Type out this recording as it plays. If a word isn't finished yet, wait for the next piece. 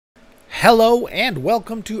Hello and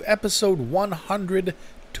welcome to episode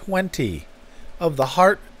 120 of the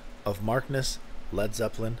Heart of Markness Led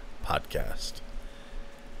Zeppelin podcast.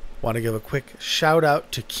 Want to give a quick shout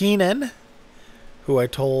out to Keenan, who I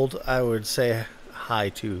told I would say hi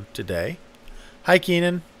to today. Hi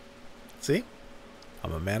Keenan. See?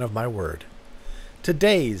 I'm a man of my word.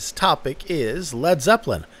 Today's topic is Led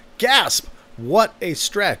Zeppelin. Gasp! What a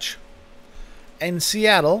stretch! In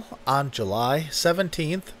Seattle on July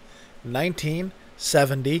 17th,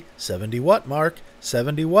 1970, 70 what mark,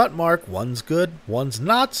 70 what mark, one's good, one's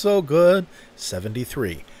not so good,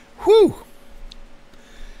 73. Whew!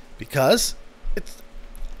 Because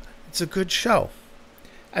it's a good show.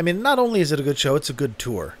 I mean, not only is it a good show, it's a good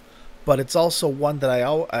tour, but it's also one that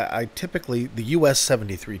I typically, the US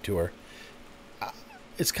 73 tour,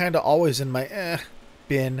 it's kind of always in my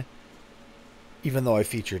bin, even though I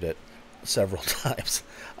featured it several times,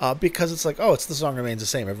 because it's like, oh, it's The Song Remains the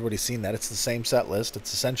Same. Everybody's seen that. It's the same set list.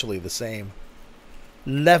 It's essentially the same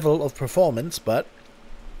level of performance, but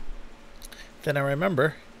then I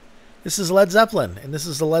remember this is Led Zeppelin, and this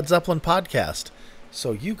is the Led Zeppelin podcast.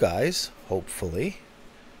 So you guys, hopefully,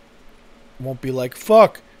 won't be like,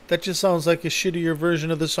 fuck, that just sounds like a shittier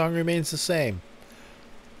version of The Song Remains the Same.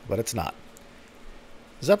 But it's not.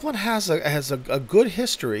 Zeppelin has a good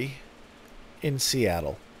history in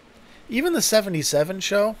Seattle. Even the 77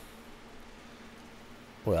 show,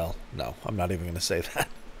 well, no, I'm not even going to say that.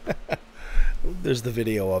 There's the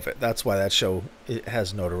video of it. That's why that show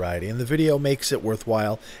has notoriety. And the video makes it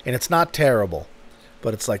worthwhile. And it's not terrible.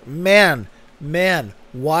 But it's like, man,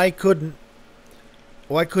 why couldn't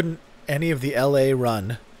any of the LA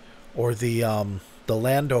run, or the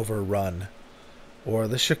Landover run, or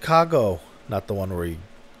the Chicago, not the one where he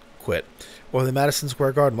quit, or the Madison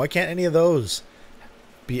Square Garden, why can't any of those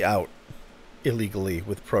be out illegally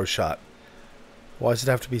with Pro Shot? Why does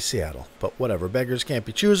it have to be Seattle? But whatever, beggars can't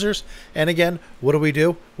be choosers. And again, what do we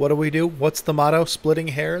do? What's the motto? Splitting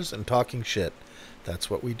hairs and talking shit.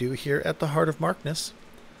 That's what we do here at the Heart of Markness.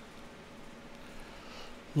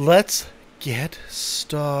 Let's get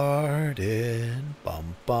started.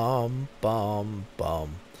 Bum bum bum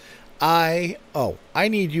bum. I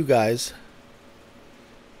need you guys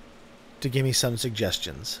to give me some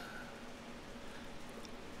suggestions.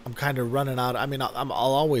 I'm kind of running out. I mean, I'll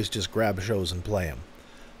always just grab shows and play them.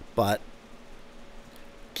 But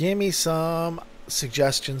give me some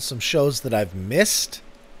suggestions, some shows that I've missed,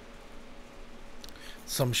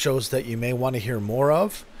 some shows that you may want to hear more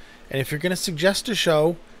of. And if you're going to suggest a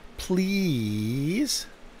show, please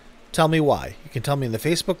tell me why. You can tell me in the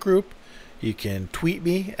Facebook group. You can tweet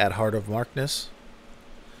me at Heart of Markness.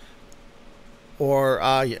 Or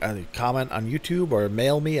comment on YouTube, or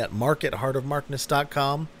mail me at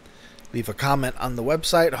mark@heartofmarkness.com. Leave a comment on the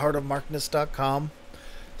website, heartofmarkness.com.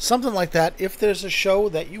 Something like that. If there's a show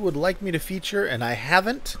that you would like me to feature and I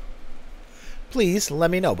haven't, please let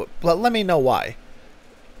me know. But let me know why.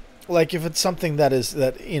 Like if it's something that is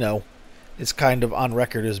kind of on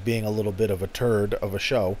record as being a little bit of a turd of a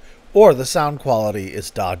show, or the sound quality is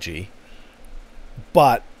dodgy,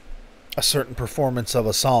 but a certain performance of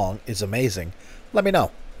a song is amazing, let me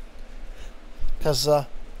know. Because I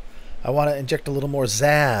want to inject a little more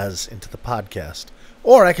zazz into the podcast.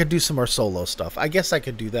 Or I could do some more solo stuff. I guess I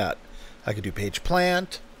could do that. I could do Paige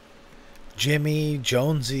Plant, Jimmy,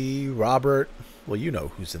 Jonesy, Robert. Well, you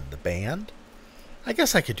know who's in the band. I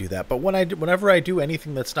guess I could do that. But whenever I do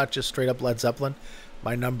anything that's not just straight up Led Zeppelin,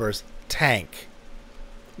 my numbers tank.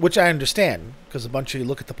 Which I understand. Because a bunch of you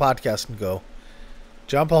look at the podcast and go,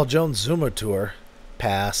 John Paul Jones Zuma tour,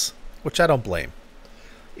 pass, which I don't blame.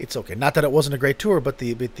 It's okay. Not that it wasn't a great tour, but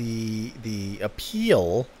the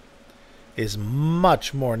appeal is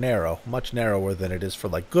much more narrow, much narrower than it is for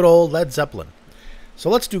like good old Led Zeppelin. So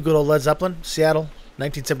let's do good old Led Zeppelin, Seattle,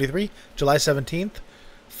 1973, July 17th,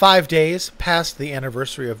 5 days past the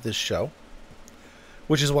anniversary of this show,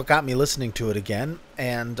 which is what got me listening to it again.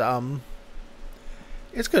 And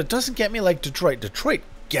it's good. It doesn't get me like Detroit. Detroit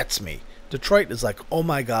gets me. Detroit is like, oh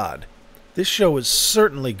my god, this show is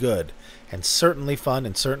certainly good, and certainly fun,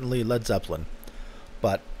 and certainly Led Zeppelin.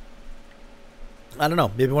 But, I don't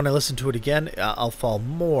know, maybe when I listen to it again, I'll fall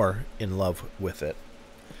more in love with it.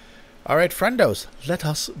 Alright, friendos, let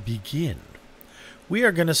us begin. We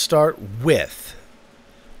are going to start with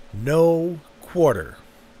No Quarter.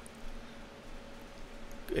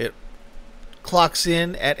 It clocks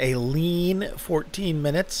in at a lean 14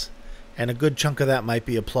 minutes. And a good chunk of that might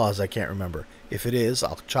be applause. I can't remember. If it is,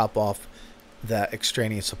 I'll chop off that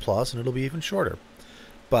extraneous applause, and it'll be even shorter.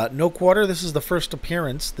 But No Quarter, this is the first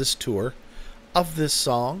appearance, this tour, of this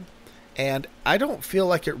song. And I don't feel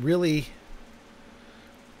like it really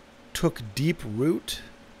took deep root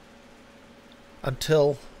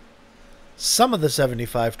until some of the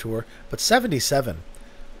 75 tour, but 77,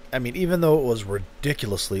 I mean, even though it was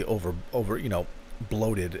ridiculously over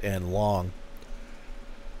bloated and long,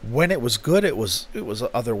 when it was good, it was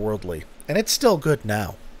otherworldly, and it's still good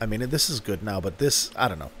now. I mean, this is good now, but this, I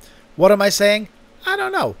don't know. What am I saying? I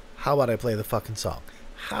don't know. How about I play the fucking song?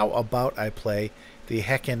 How about I play the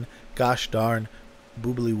heckin' gosh darn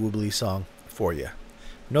boobly woobly song for you?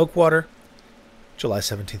 No Quarter, July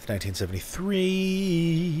 17th,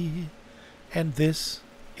 1973. And this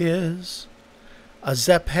is a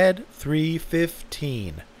Zepphead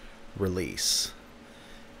 315 release.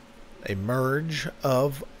 A merge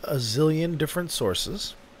of a zillion different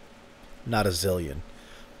sources. Not a zillion,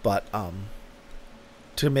 but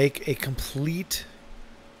to make a complete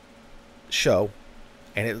show,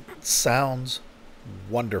 and it sounds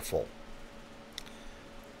wonderful.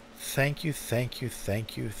 Thank you, thank you,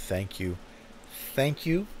 thank you, thank you, thank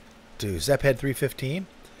you to Zepphead 315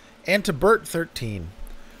 and to Bert 13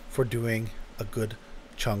 for doing a good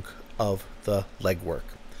chunk of the legwork.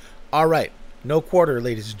 All right, No Quarter,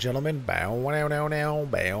 ladies and gentlemen. Bow wow now now,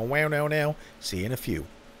 bow wow now now. See you in a few.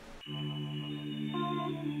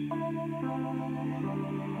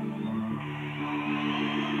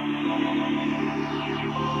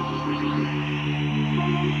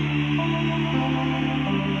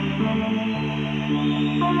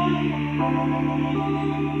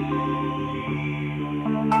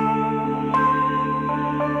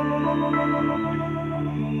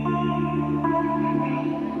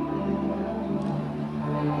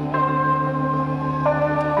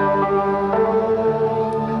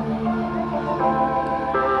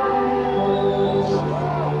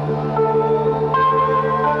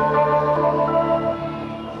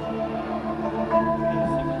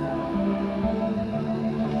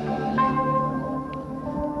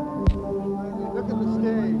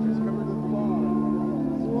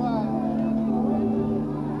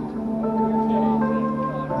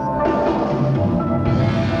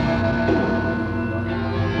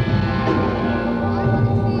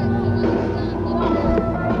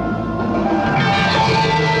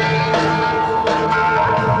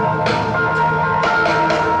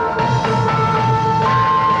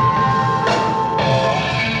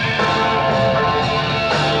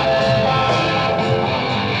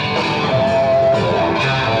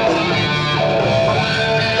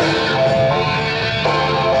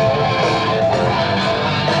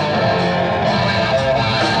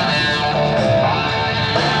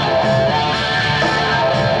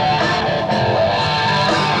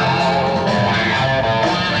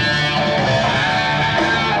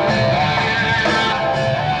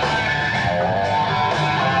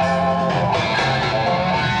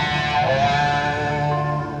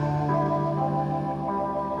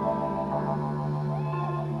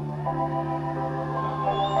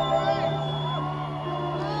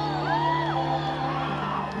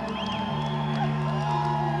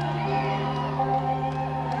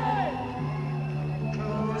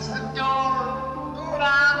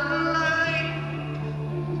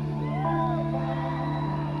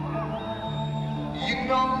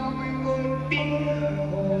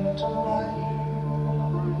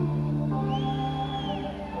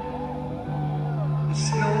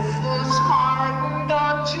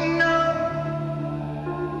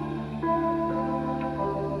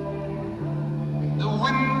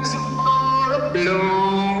 Yeah.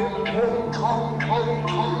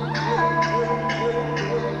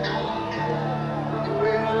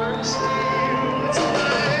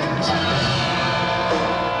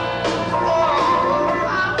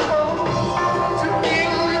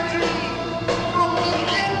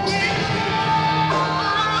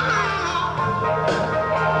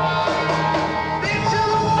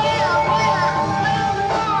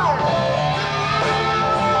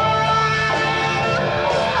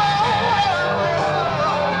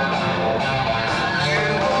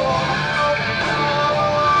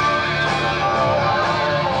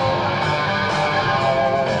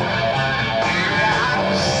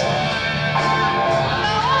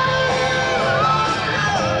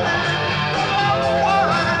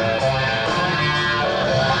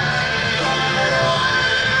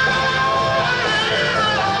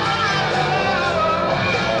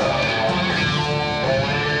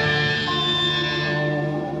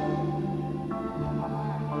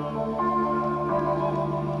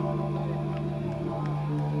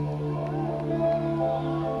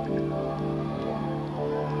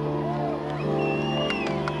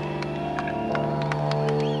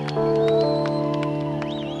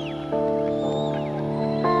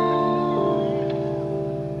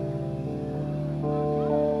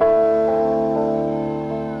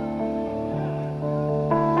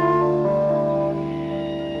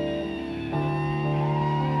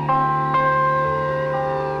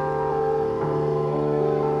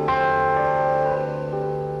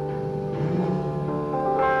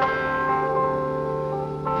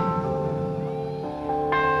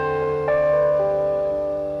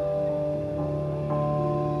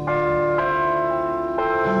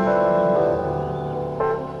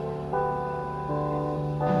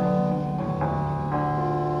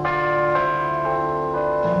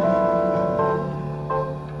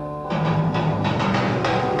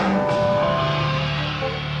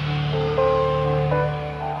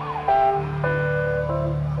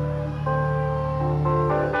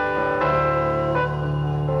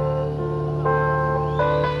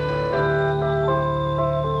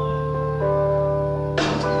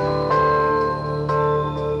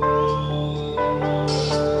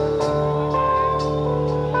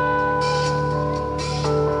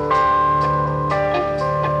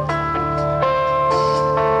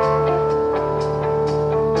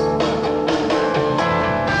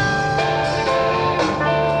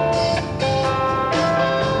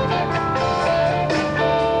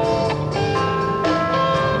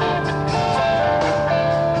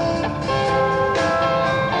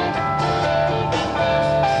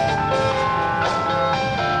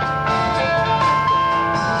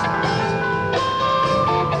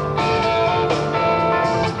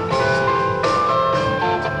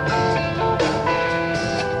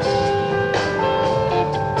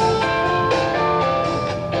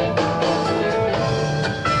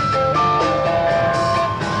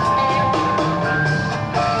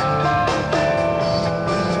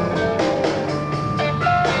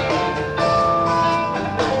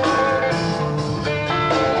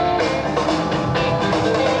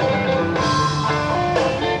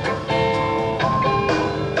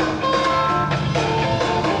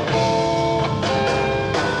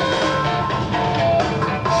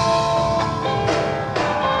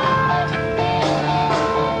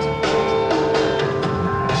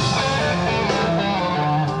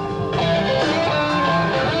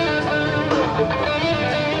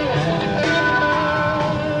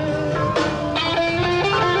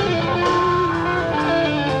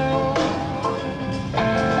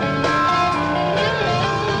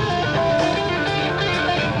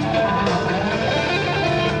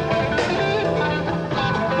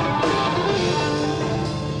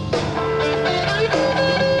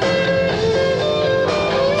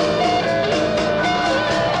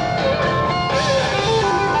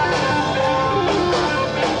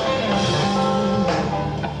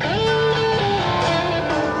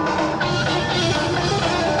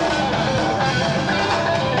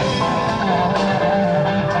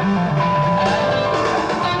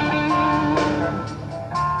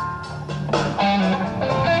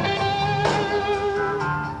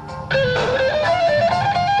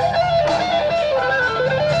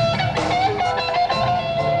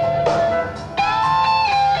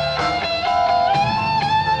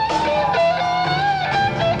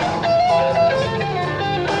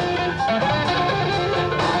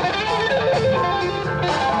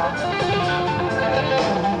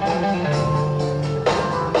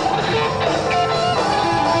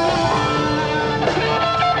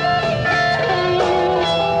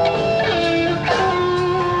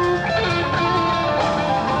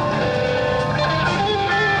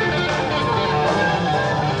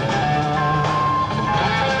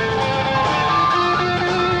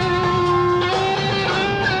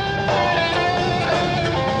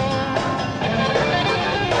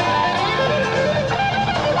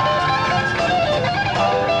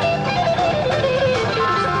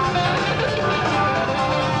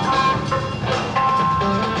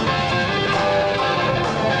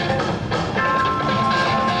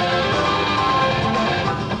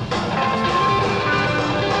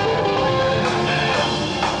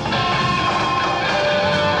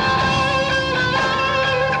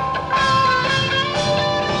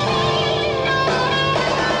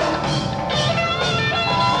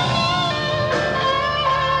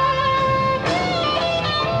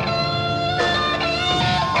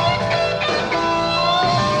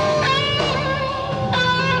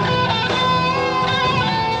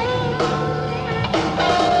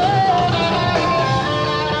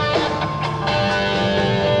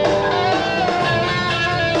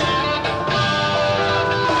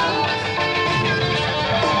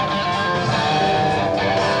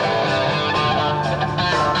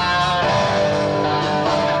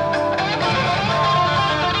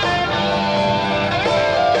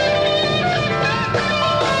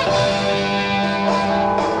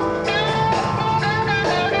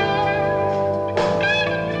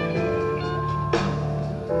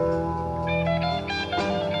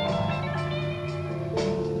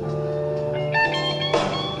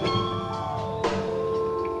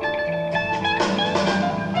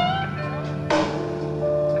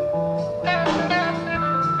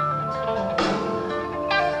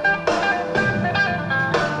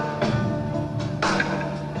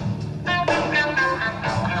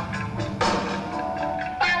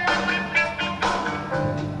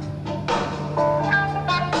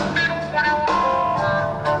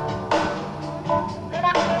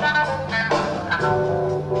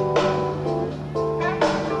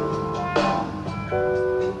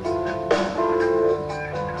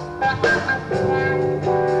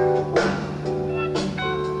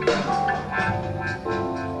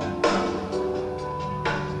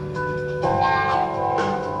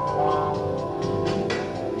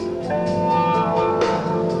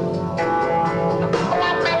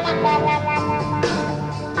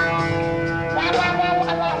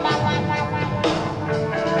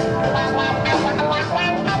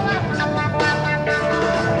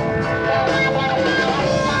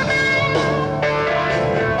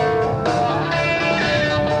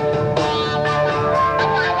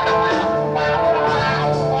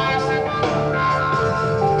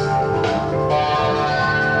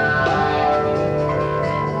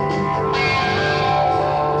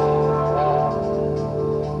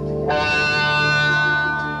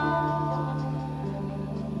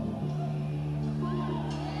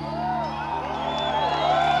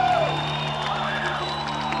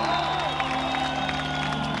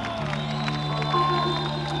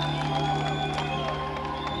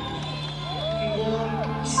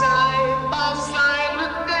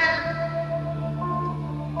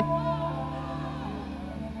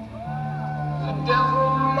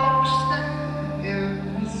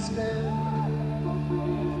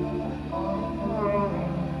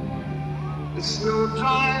 The snow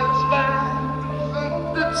drives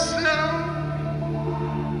by the snow.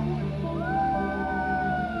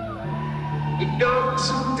 The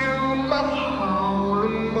dogs who do my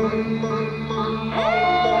howling,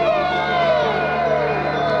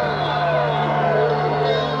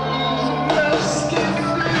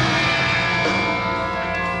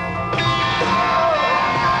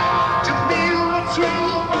 to feel the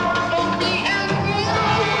truth of me and you.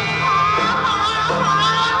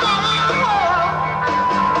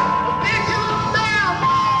 Did you love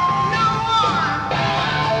no one?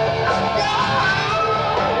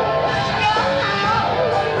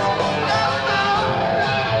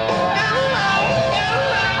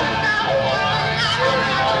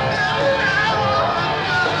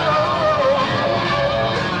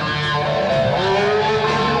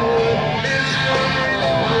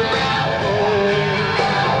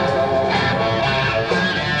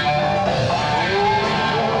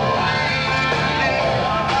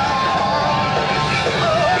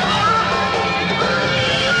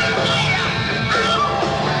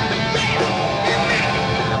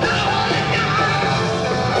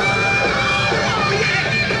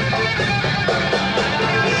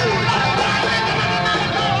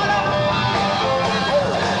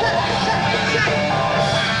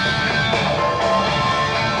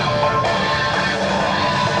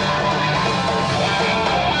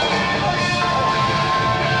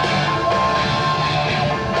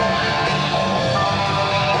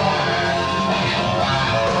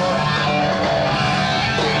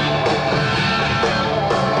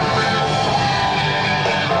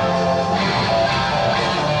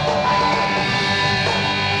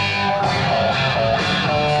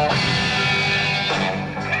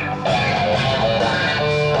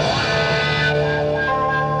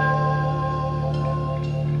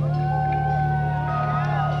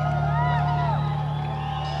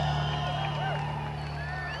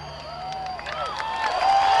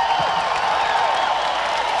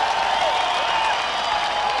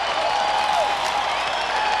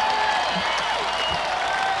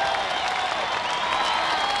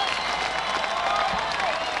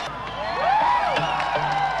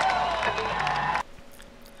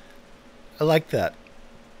 I like that.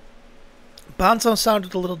 Bonzo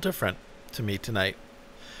sounded a little different to me tonight.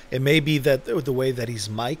 It may be that the way that he's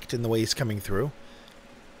mic'd and the way he's coming through.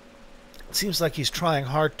 It seems like he's trying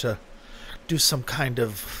hard to do some kind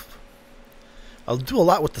of... I'll do a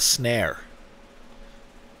lot with the snare.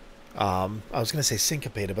 I was going to say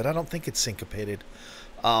syncopated, but I don't think it's syncopated.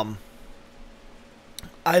 I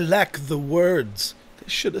lack the words. They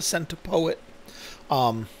should have sent a poet.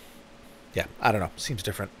 Yeah, I don't know. Seems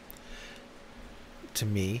different to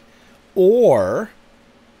me. Or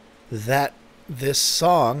that this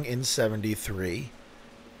song in 73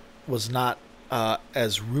 was not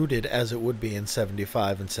as rooted as it would be in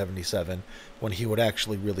 75 and 77 when he would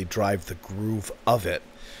actually really drive the groove of it.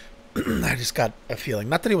 I just got a feeling,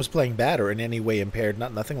 not that he was playing bad or in any way impaired,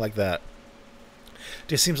 nothing like that. It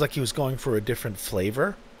just seems like he was going for a different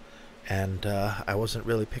flavor, and I wasn't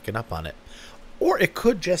really picking up on it. Or it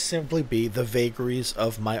could just simply be the vagaries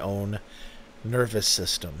of my own nervous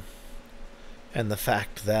system, and the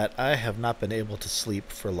fact that I have not been able to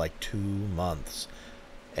sleep for like 2 months,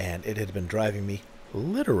 and it had been driving me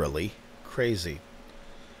literally crazy.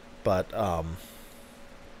 But a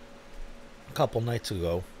couple nights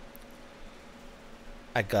ago,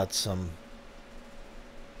 I got some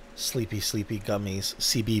sleepy gummies,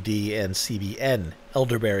 CBD and CBN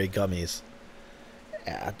elderberry gummies,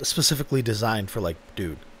 specifically designed for like,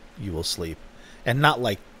 dude, you will sleep. And not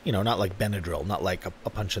like, not like Benadryl, not like a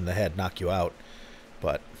punch in the head, knock you out,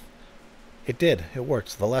 but it did. It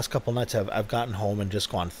worked. The last couple nights I've gotten home and just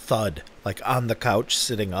gone thud, like on the couch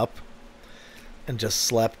sitting up, and just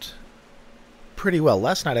slept pretty well.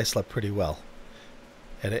 Last night I slept pretty well,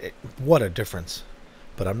 and what a difference.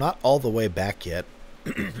 But I'm not all the way back yet.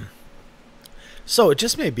 So it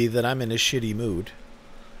just may be that I'm in a shitty mood,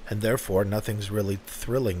 and therefore nothing's really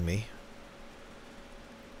thrilling me.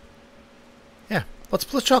 Yeah, let's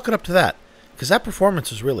chalk it up to that, because that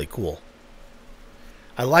performance was really cool.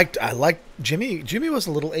 I liked Jimmy. Jimmy was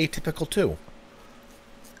a little atypical too.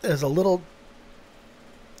 There's a little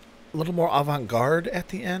more avant-garde at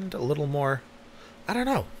the end, a little more, I don't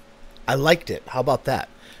know. I liked it. How about that?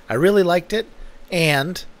 I really liked it,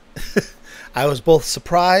 and I was both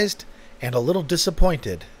surprised and a little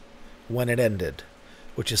disappointed when it ended,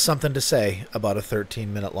 which is something to say about a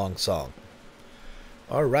 13-minute long song.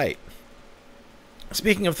 All right.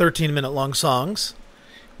 Speaking of 13-minute long songs,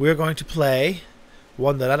 we're going to play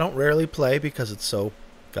one that I don't rarely play because it's so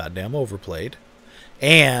goddamn overplayed,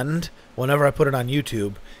 and Whenever I put it on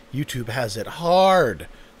YouTube, YouTube has it hard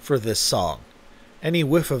for this song. Any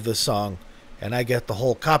whiff of this song, and I get the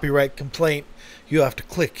whole copyright complaint. You have to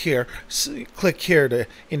click here to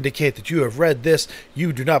indicate that you have read this.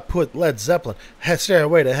 You do not put Led Zeppelin,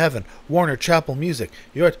 Stairway to Heaven, Warner Chappell music.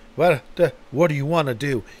 What do you want to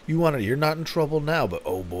do? You're not in trouble now, but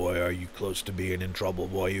oh boy, are you close to being in trouble,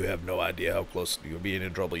 boy. You have no idea how close to being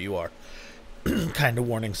in trouble you are. Kind of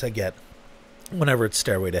warnings I get whenever it's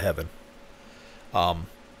Stairway to Heaven.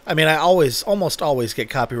 I mean, I almost always get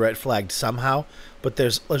copyright flagged somehow, but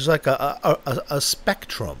there's like a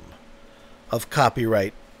spectrum of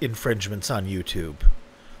copyright infringements on YouTube.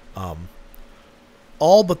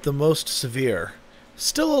 All but the most severe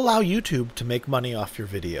still allow YouTube to make money off your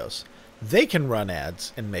videos. They can run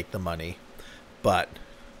ads and make the money, but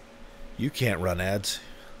you can't run ads,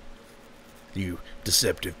 you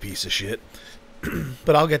deceptive piece of shit.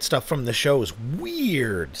 But I'll get stuff from the shows,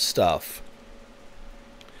 weird stuff.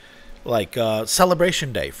 Like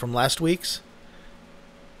Celebration Day from last week's.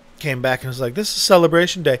 Came back and was like, this is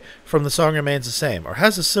Celebration Day from The Song Remains the Same, or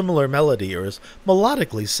has a similar melody, or is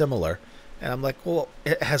melodically similar. And I'm like, well,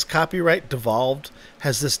 has copyright devolved?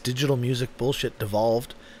 Has this digital music bullshit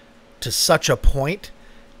devolved to such a point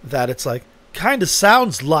that it's like, kind of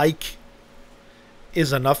sounds like,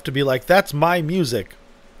 is enough to be like, that's my music.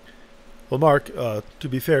 Well, Mark, to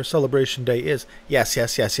be fair, Celebration Day is. Yes.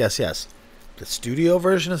 The studio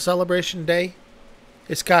version of Celebration Day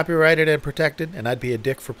is copyrighted and protected, and I'd be a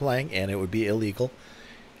dick for playing, and it would be illegal.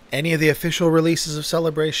 Any of the official releases of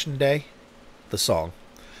Celebration Day, the song,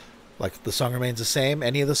 like The Song Remains the Same,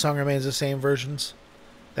 any of the Song Remains the Same versions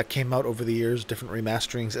that came out over the years, different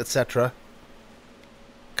remasterings, etc.,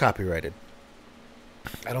 copyrighted.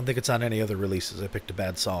 I don't think it's on any other releases. I picked a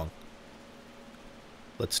bad song.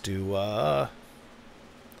 Let's do,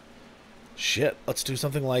 let's do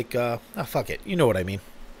something like, fuck it. You know what I mean.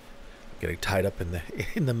 Getting tied up in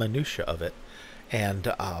the minutia of it, and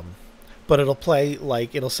but it'll play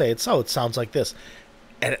like it'll say it sounds like this,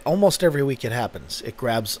 and almost every week it happens. It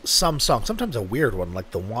grabs some song, sometimes a weird one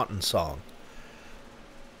like the Wanton song,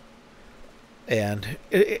 and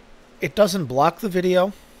it doesn't block the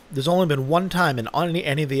video. There's only been one time in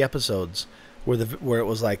any of the episodes where it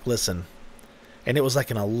was like, listen, and it was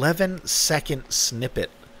like an 11-second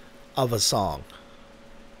snippet of a song.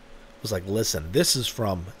 Was like, listen, this is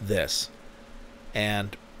from this,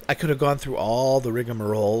 and I could have gone through all the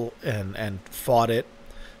rigmarole and fought it,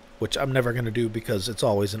 which I'm never going to do because it's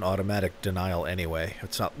always an automatic denial anyway.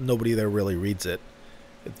 It's not, nobody there really reads it.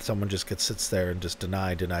 Someone just sits there and just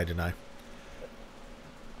deny.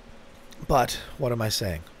 But what am I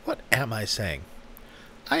saying? I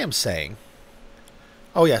am saying,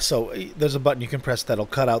 oh yeah, so there's a button you can press that'll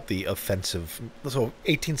cut out the offensive. So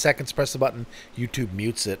 18 seconds, press the button, YouTube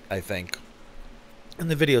mutes it, I think.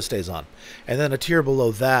 And the video stays on. And then a tier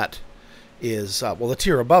below that is, the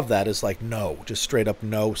tier above that is like no. Just straight up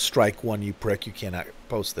no, strike one, you prick, you cannot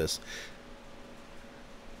post this.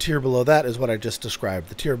 Tier below that is what I just described.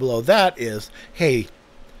 The tier below that is, hey,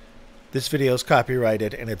 this video is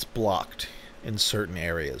copyrighted and it's blocked in certain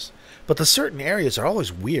areas. But the certain areas are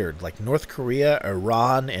always weird, like North Korea,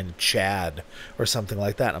 Iran, and Chad, or something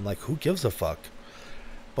like that. I'm like, who gives a fuck?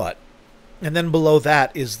 But, and then below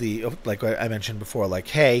that is the, like I mentioned before, like,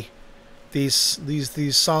 hey, these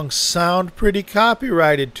songs sound pretty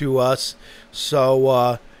copyrighted to us,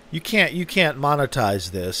 so you can't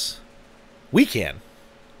monetize this. We can,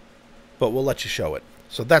 but we'll let you show it.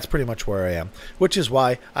 So that's pretty much where I am, which is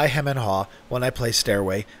why I hem and haw when I play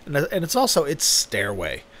Stairway, and it's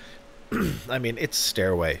Stairway. I mean, it's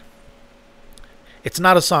Stairway. It's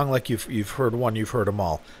not a song like you've heard one, you've heard them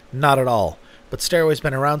all. Not at all. But Stairway's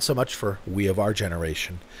been around so much for we of our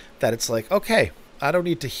generation that it's like, okay, I don't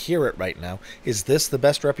need to hear it right now. Is this the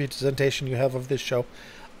best representation you have of this show?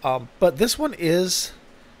 But this one is...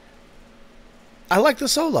 I like the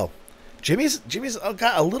solo. Jimmy's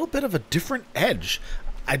got a little bit of a different edge.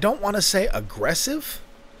 I don't want to say aggressive,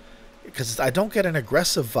 because I don't get an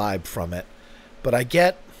aggressive vibe from it, but I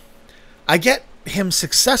get him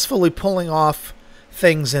successfully pulling off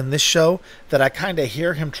things in this show that I kind of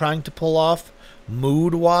hear him trying to pull off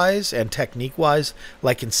mood-wise and technique-wise,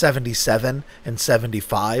 like in 77 and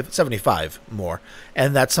 75 more,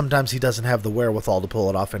 and that sometimes he doesn't have the wherewithal to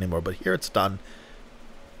pull it off anymore, but here it's done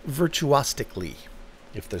virtuosically,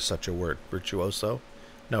 if there's such a word. Virtuoso?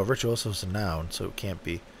 No, virtuoso is a noun, so it can't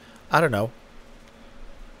be. I don't know.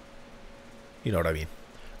 You know what I mean.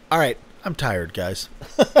 Alright, I'm tired, guys.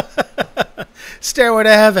 Stairway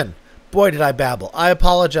to Heaven. Boy, did I babble. I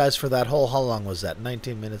apologize for that whole... How long was that?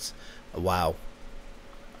 19 minutes? Wow.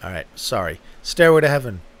 Alright, sorry. Stairway to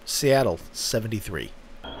Heaven. Seattle 73.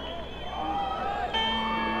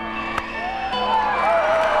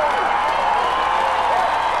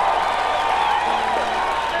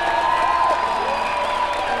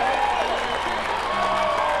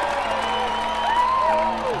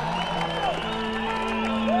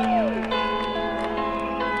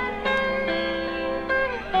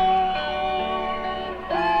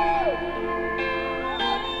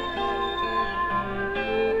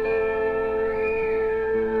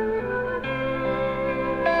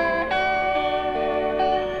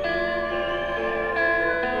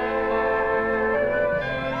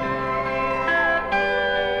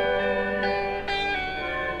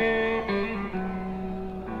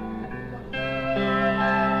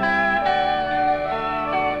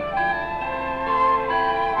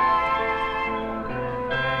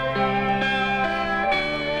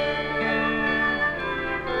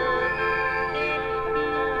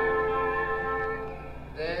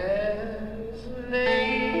 There's an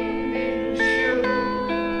angel,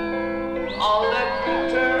 all that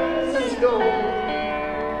returns is gold,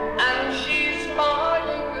 and she's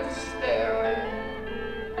buying the stairway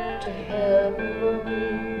to heaven.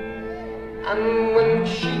 And when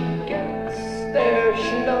she gets there,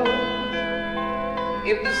 she knows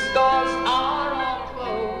if the stars are all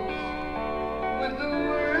closed, with the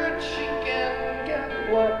word she can get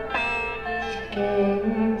what she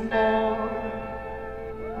came for.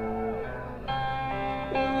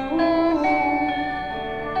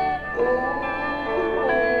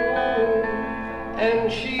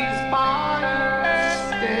 And she's by the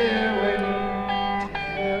stairway to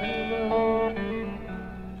heaven.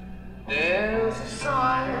 There's a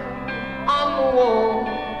sign on the wall,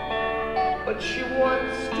 but she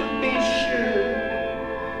wants to be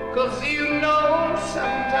sure, 'cause you know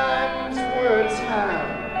sometimes words have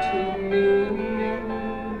two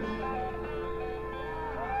meanings.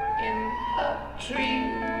 In a tree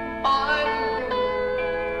by the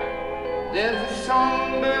road, there's a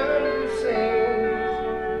songbird who sings.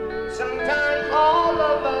 Sometimes all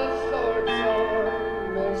of our thoughts are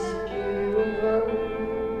misgiven,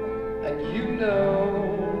 and you know.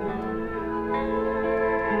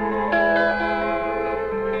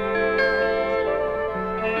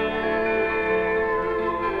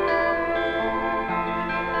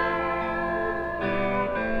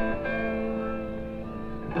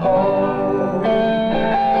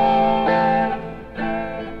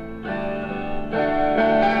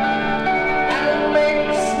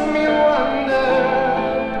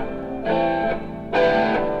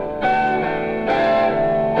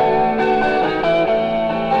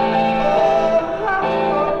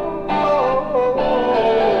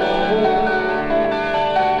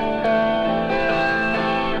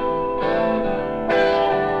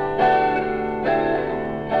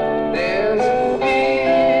 There's a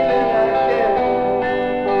feeling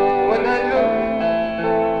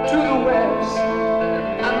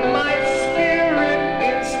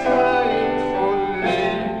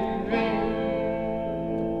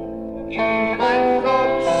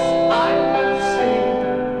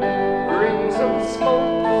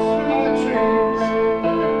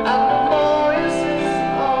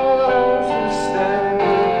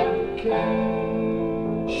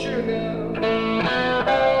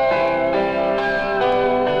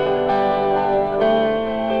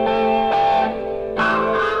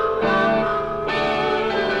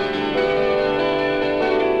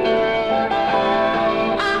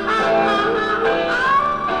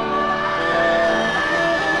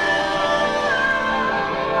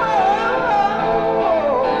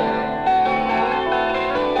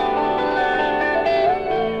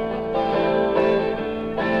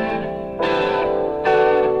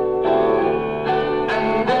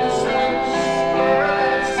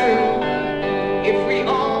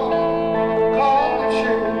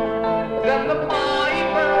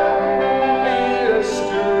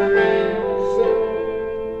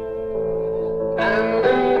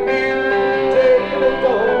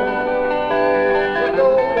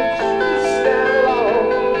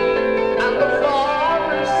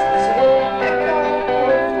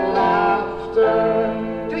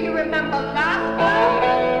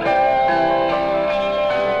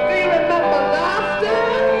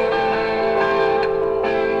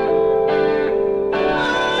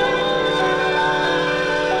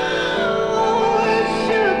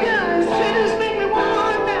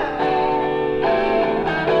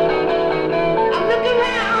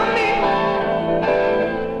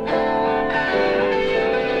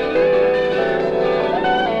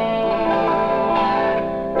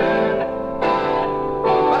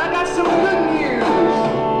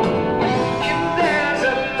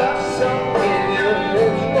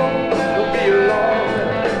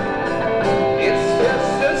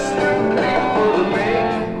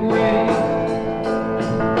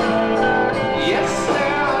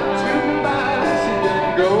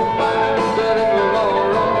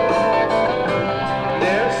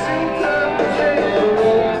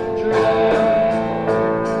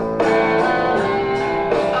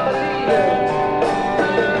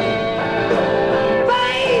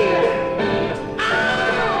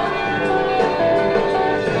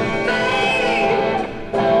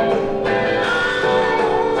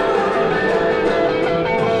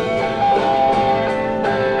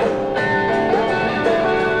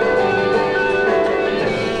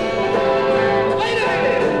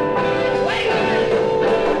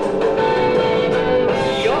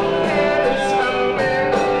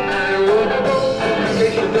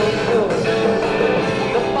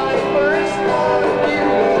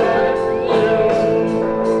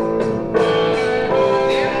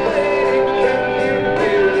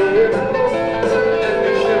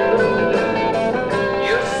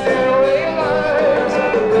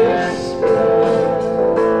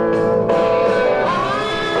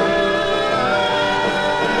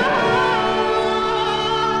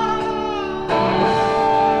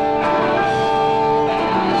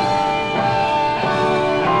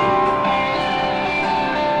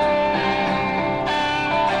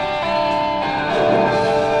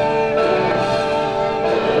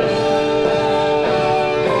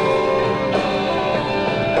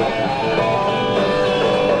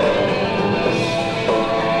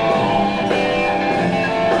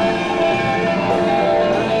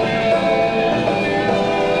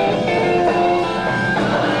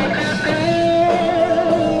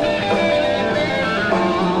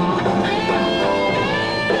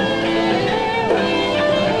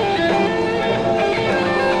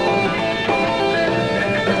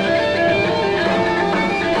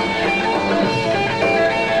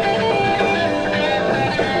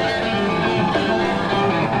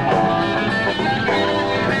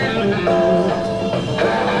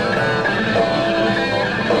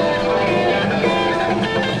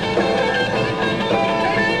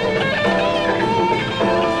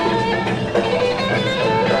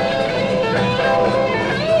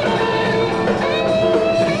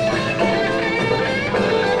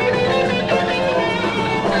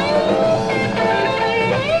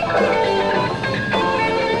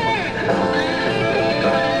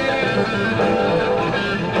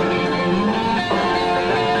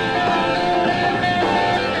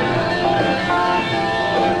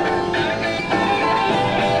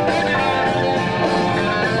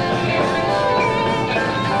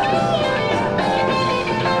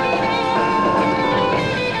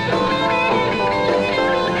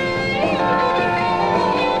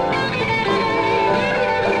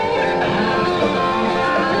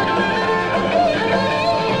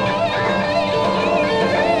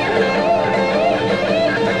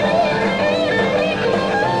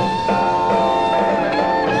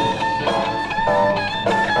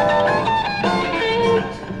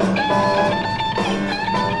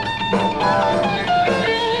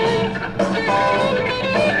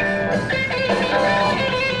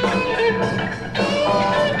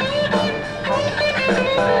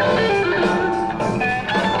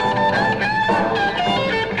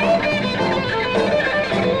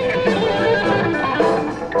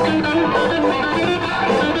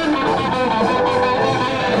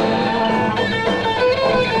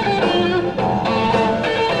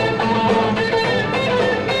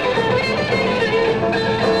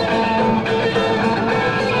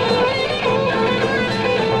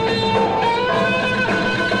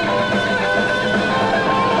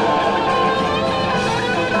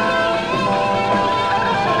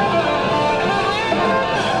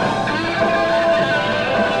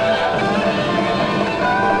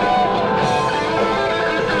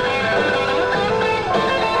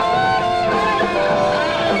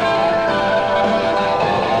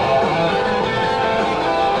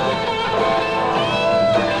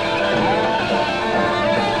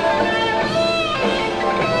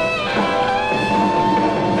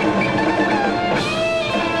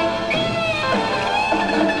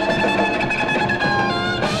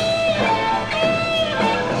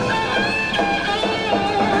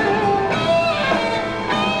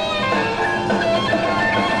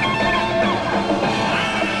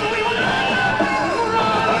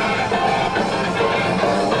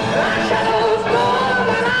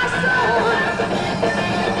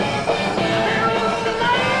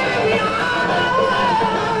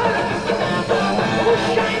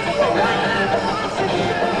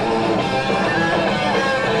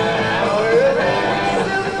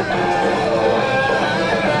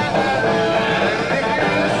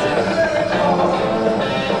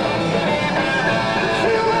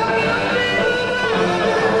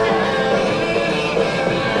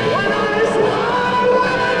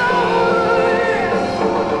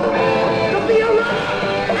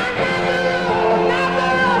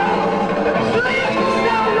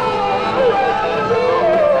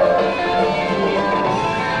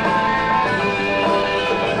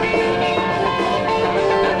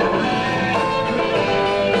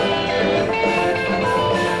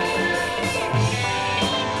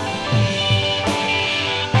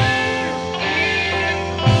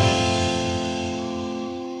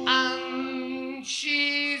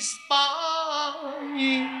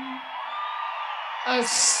a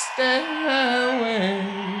stairway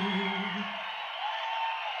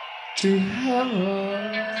to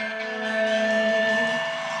heaven.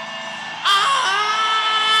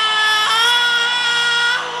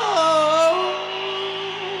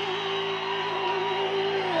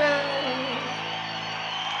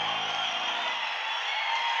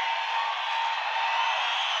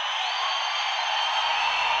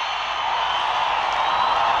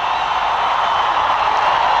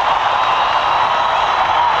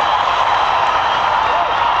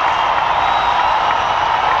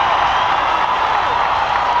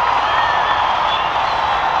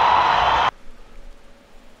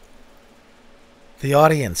 The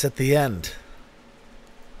audience at the end.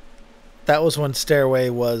 That was when Stairway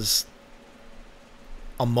was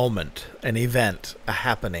a moment, an event, a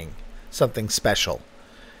happening, something special.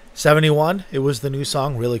 71, it was the new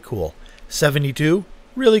song, really cool. 72,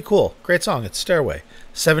 really cool, great song, it's Stairway.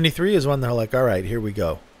 73 is when they're like, all right, here we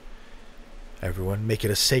go. Everyone, make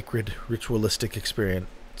it a sacred, ritualistic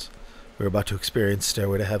experience. We're about to experience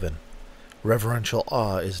Stairway to Heaven. Reverential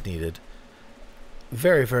awe is needed.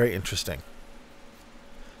 Very, very interesting.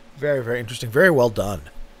 Very, very interesting. Very well done.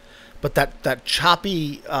 But that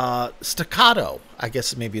choppy staccato, I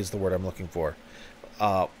guess maybe is the word I'm looking for.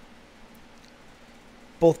 Both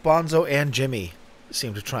Bonzo and Jimmy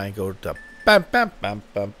seem to try and go to bam, bam, bam,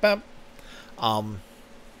 bam, bam. I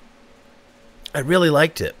really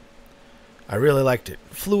liked it. I really liked it.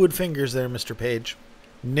 Fluid fingers there, Mr. Page.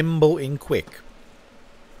 Nimble and quick.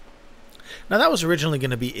 Now, that was originally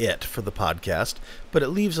going to be it for the podcast, but it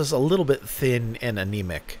leaves us a little bit thin and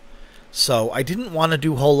anemic. So I didn't want to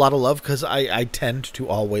do Whole Lot of Love because I tend to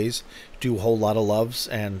always do Whole Lot of Loves,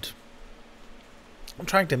 and I'm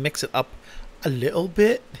trying to mix it up a little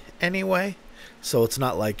bit anyway. So it's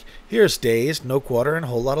not like, here's Dazed, No Quarter, and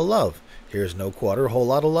Whole Lot of Love. Here's No Quarter, Whole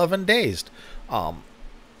Lot of Love, and Dazed.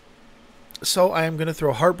 So I am going to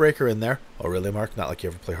throw Heartbreaker in there. Oh, really, Mark? Not like you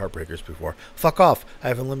ever played Heartbreakers before. Fuck off. I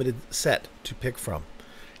have a limited set to pick from.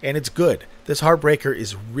 And it's good. This Heartbreaker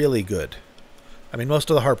is really good. I mean, most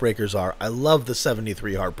of the Heartbreakers are. I love the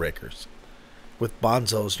 73 Heartbreakers. With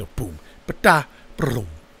Bonzo's, boom, ba-da, boom,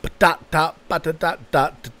 ba-da, da, ba-da-da, da,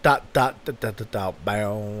 da, da, da, da, da, da,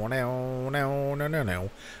 bow, now, now, now, now, now.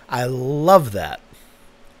 I love that.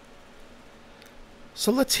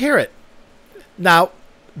 So let's hear it. Now,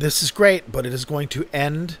 this is great, but it is going to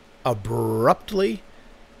end abruptly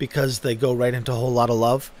because they go right into a Whole Lot of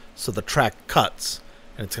Love. So the track cuts,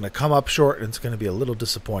 and it's going to come up short, and it's going to be a little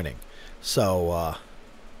disappointing. So,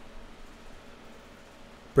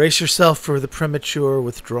 brace yourself for the premature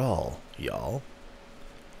withdrawal, y'all.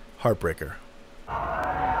 Heartbreaker.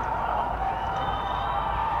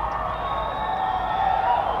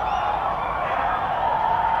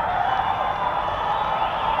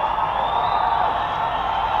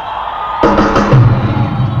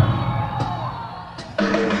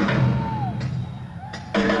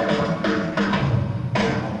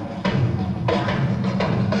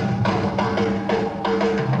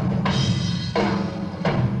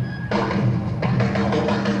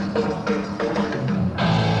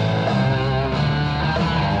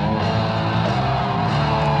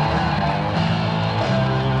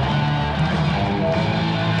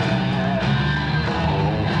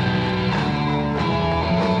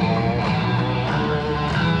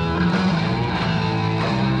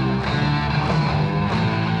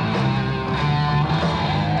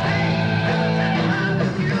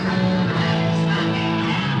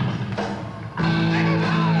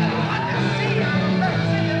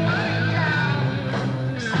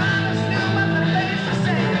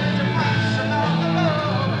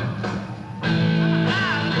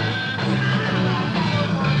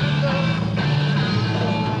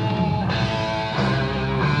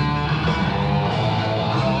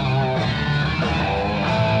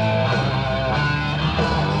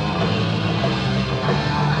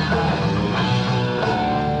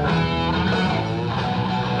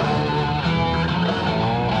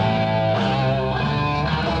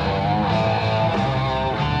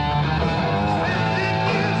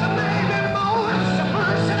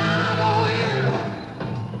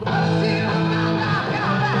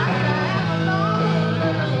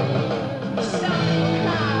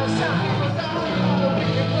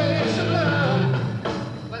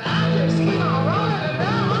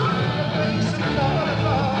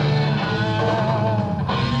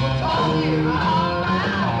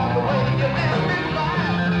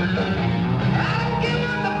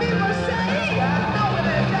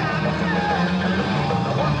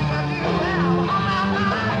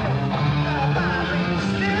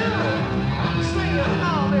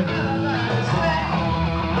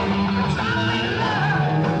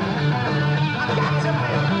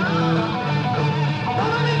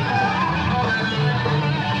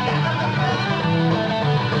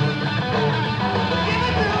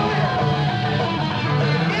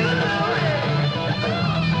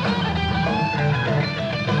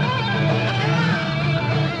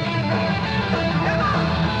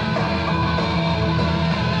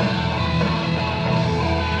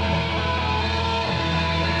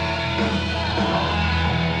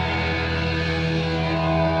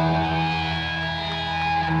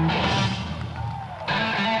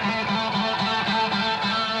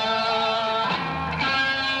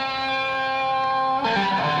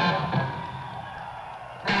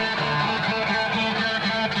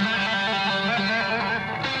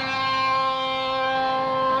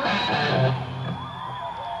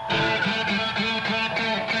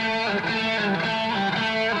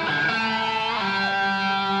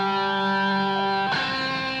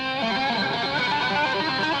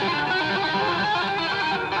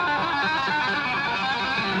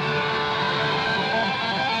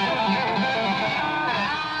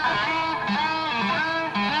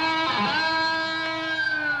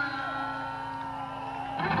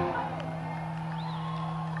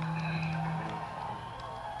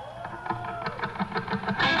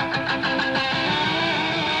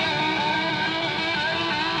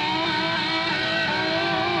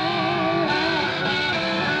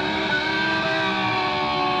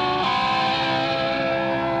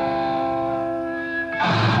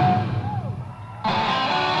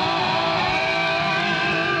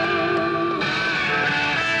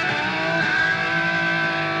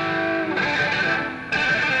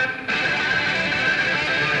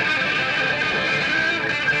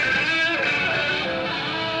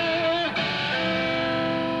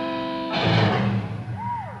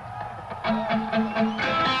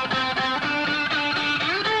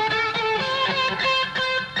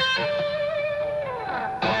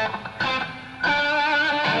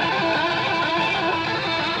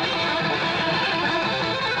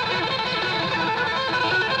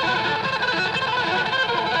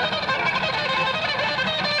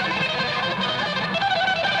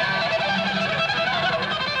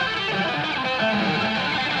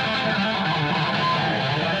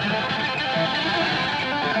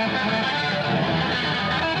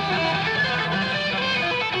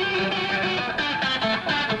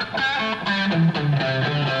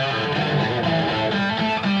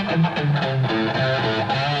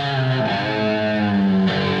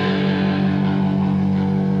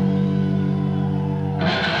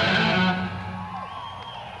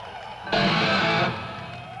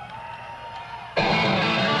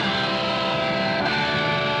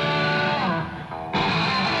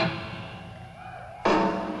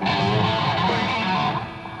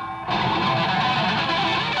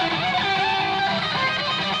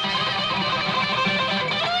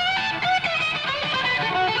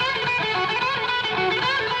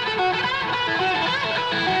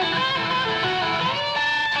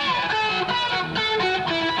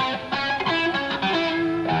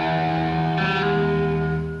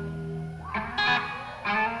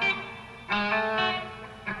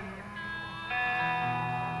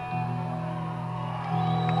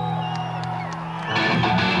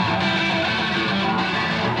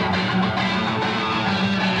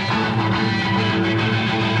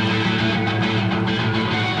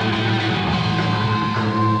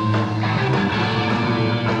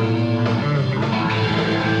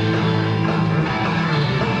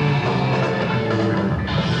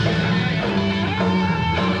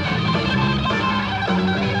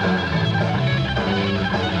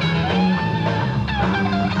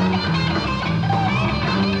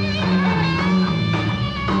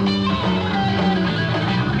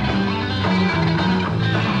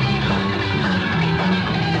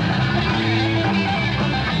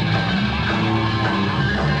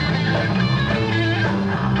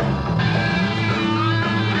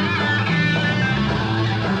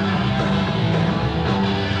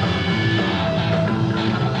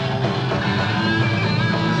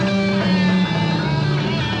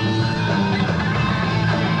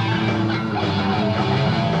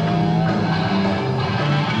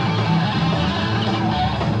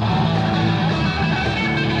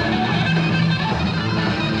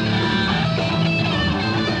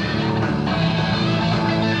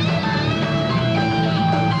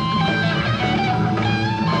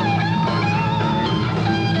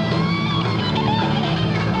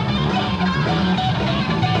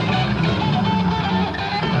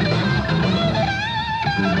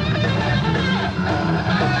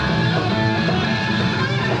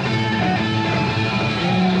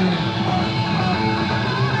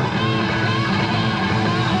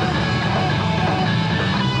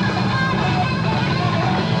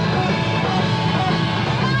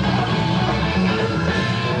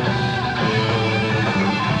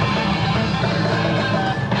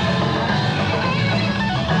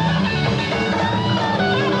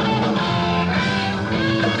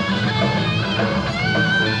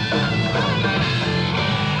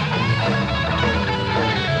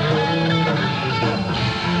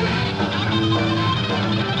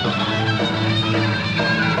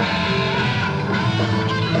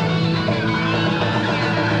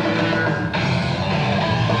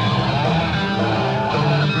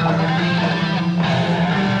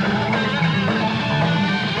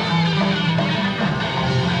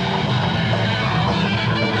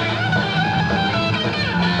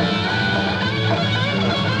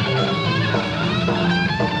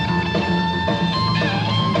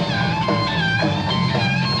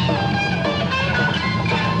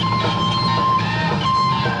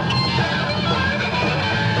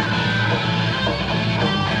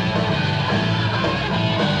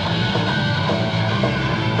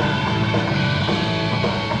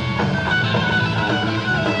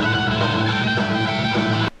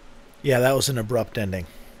 Yeah, that was an abrupt ending.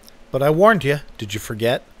 But I warned you. Did you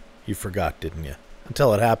forget? You forgot, didn't you?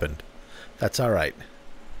 Until it happened. That's all right.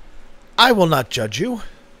 I will not judge you.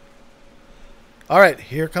 All right,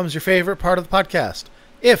 here comes your favorite part of the podcast.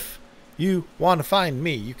 If you want to find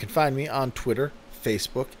me, you can find me on Twitter,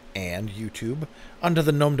 Facebook, and YouTube under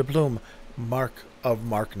the Gnome de Bloom Mark of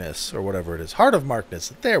Markness, or whatever it is. Heart of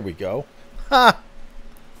Markness. There we go. Ha!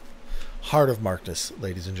 Heart of Markness,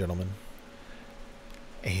 ladies and gentlemen.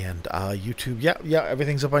 And YouTube, yeah,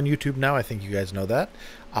 everything's up on YouTube now. I think you guys know that.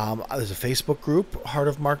 There's a Facebook group, Heart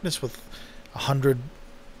of Markness, with 100+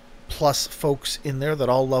 folks in there that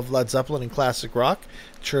all love Led Zeppelin and classic rock.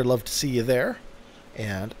 Sure love to see you there.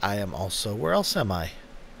 And I am also, where else am I?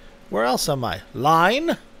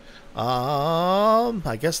 Line?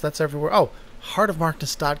 I guess that's everywhere. Oh,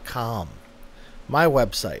 heartofmarkness.com. My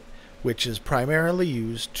website, which is primarily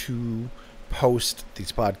used to post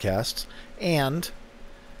these podcasts and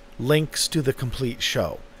links to the complete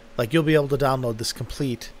show. Like, you'll be able to download this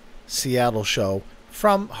complete Seattle show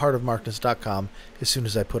from heartofmarkness.com as soon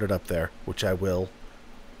as I put it up there, which I will,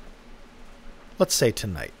 let's say,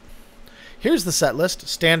 tonight. Here's the set list,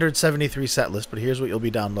 standard 73 set list, but here's what you'll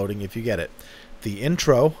be downloading if you get it. The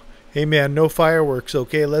intro, hey man, no fireworks,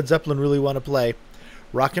 okay, Led Zeppelin really want to play.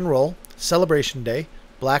 Rock and Roll, Celebration Day,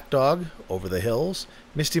 Black Dog, Over the Hills,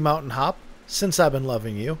 Misty Mountain Hop, Since I've Been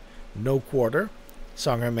Loving You, No Quarter,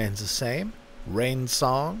 Song Remains the Same, Rain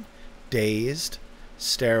Song, Dazed,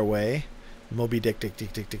 Stairway, Moby Dick, Dick,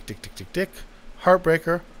 Dick, Dick, Dick, Dick, Dick, Dick, Dick,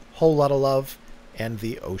 Heartbreaker, Whole Lotta Love, and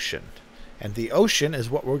The Ocean. And The Ocean is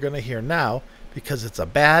what we're going to hear now because it's a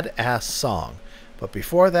badass song. But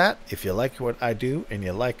before that, if you like what I do and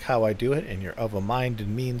you like how I do it and you're of a mind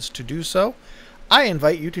and means to do so, I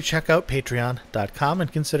invite you to check out patreon.com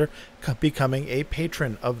and consider becoming a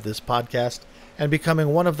patron of this podcast and becoming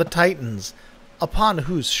one of the titans upon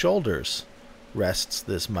whose shoulders rests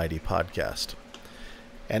this mighty podcast.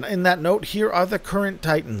 And in that note, here are the current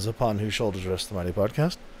titans upon whose shoulders rests the mighty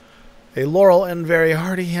podcast. A laurel and very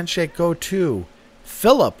hearty handshake go to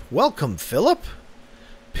Philip. Welcome, Philip.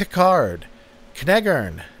 Picard,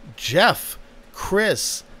 Knegern, Jeff,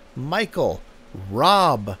 Chris, Michael,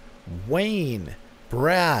 Rob, Wayne,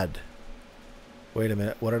 Brad. Wait a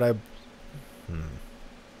minute. What did I...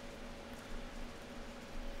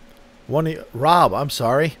 Rob, I'm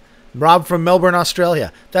sorry. Rob from Melbourne,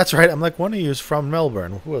 Australia. That's right. I'm like, one of you is from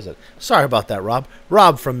Melbourne. Who was it? Sorry about that, Rob.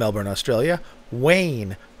 Rob from Melbourne, Australia.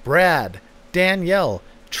 Wayne, Brad, Danielle,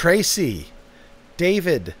 Tracy,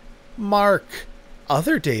 David, Mark,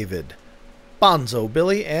 other David, Bonzo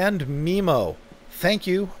Billy, and Mimo. Thank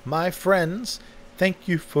you, my friends. Thank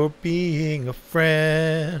you for being a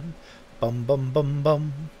friend. Bum bum bum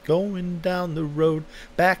bum. Going down the road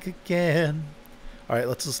back again. All right,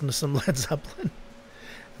 let's listen to some Led Zeppelin.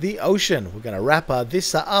 The Ocean. We're going to wrap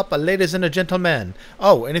this up, ladies and gentlemen.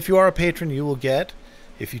 Oh, and if you are a patron, you will get,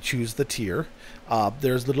 if you choose the tier,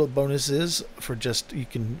 there's little bonuses for just, you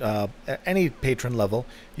can, at any patron level,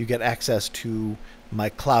 you get access to my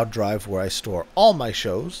cloud drive where I store all my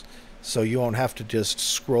shows, so you won't have to just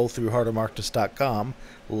scroll through heartofmarkness.com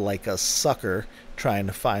like a sucker trying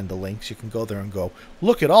to find the links. You can go there and go,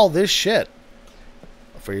 look at all this shit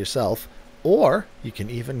for yourself. Or you can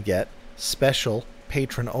even get special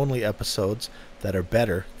patron-only episodes that are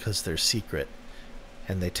better because they're secret.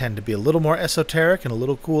 And they tend to be a little more esoteric and a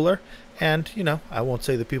little cooler. And, you know, I won't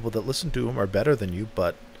say the people that listen to them are better than you,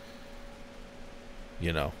 but,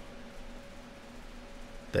 you know,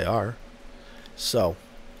 they are. So,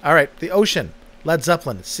 all right, The Ocean, Led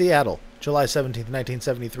Zeppelin, Seattle, July 17th,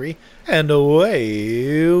 1973. And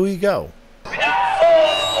away we go. When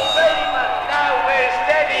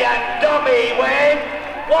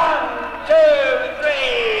 1, 2,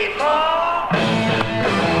 3, 4.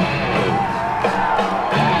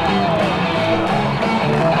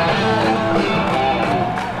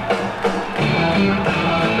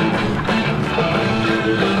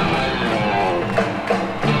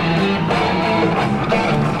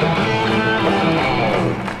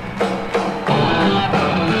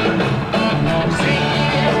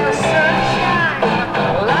 Singing in the sun.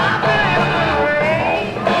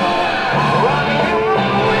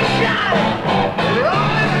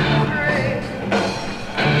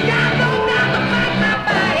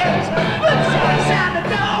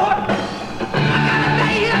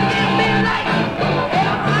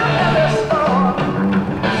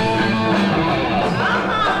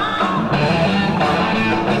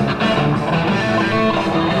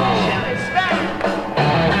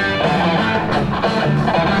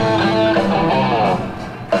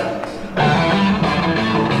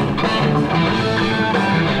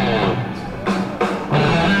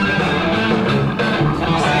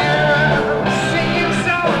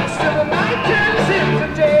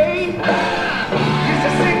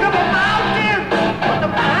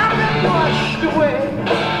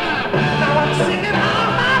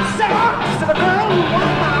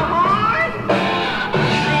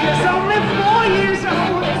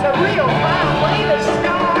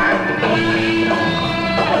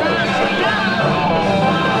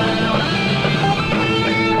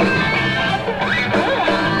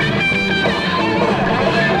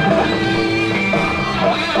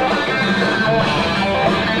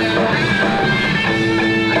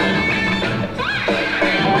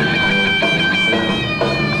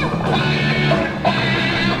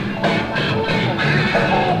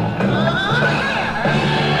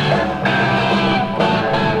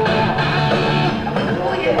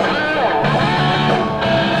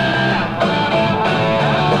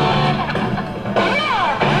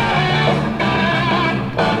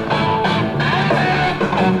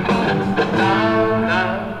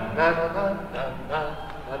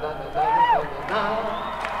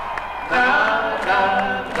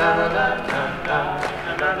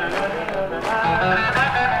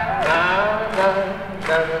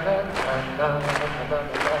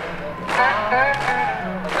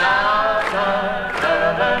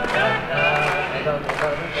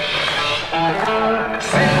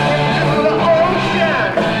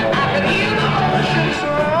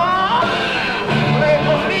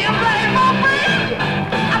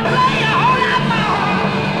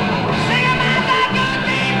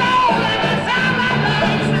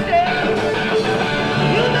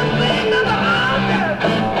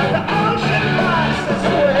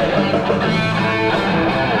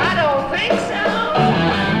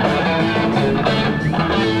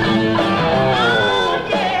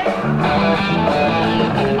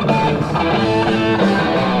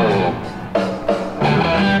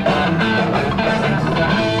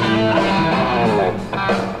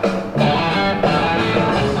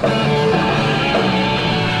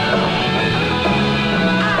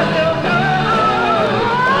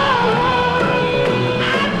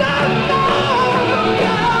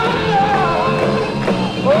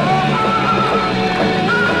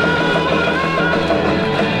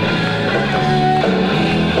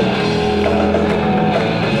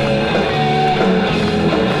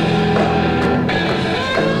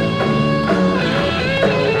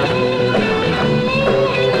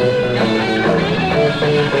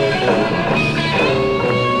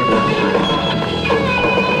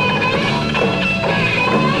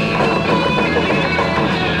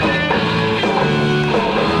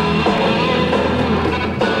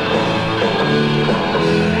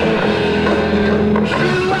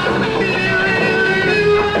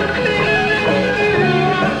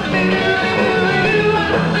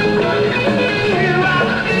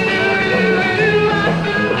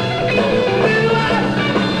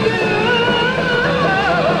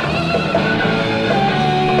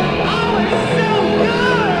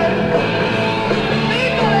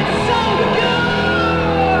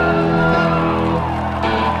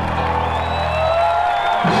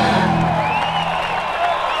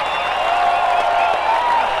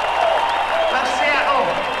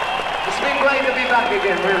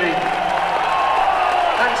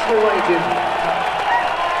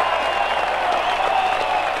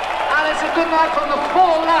 tonight from the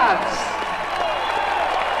Four Lads.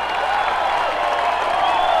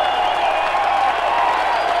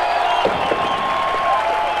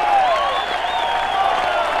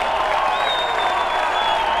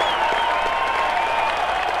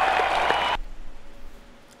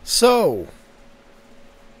 So,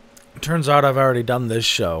 turns out I've already done this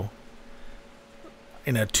show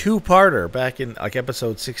in a two-parter back in like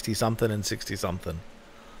episode 60-something and 60-something.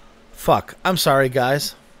 Fuck. I'm sorry,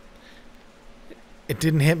 guys. It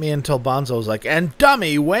didn't hit me until Bonzo was like, and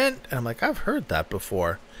Dummy went. And I'm like, I've heard that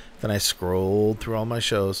before. Then I scrolled through all my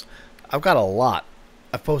shows. I've got a lot.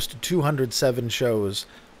 I've posted 207 shows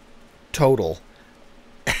total.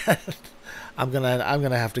 I'm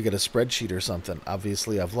gonna have to get a spreadsheet or something.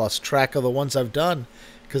 Obviously, I've lost track of the ones I've done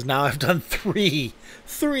because now I've done three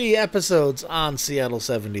episodes on Seattle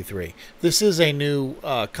 73. This is a new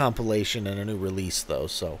compilation and a new release, though,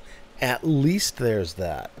 so at least there's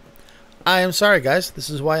that. I am sorry, guys.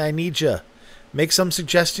 This is why I need you. Make some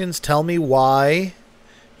suggestions. Tell me why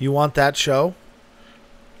you want that show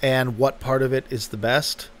and what part of it is the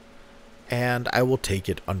best, and I will take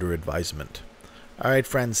it under advisement. All right,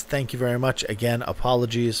 friends, thank you very much. Again,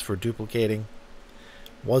 apologies for duplicating.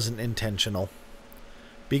 Wasn't intentional.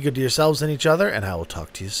 Be good to yourselves and each other, and I will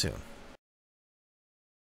talk to you soon.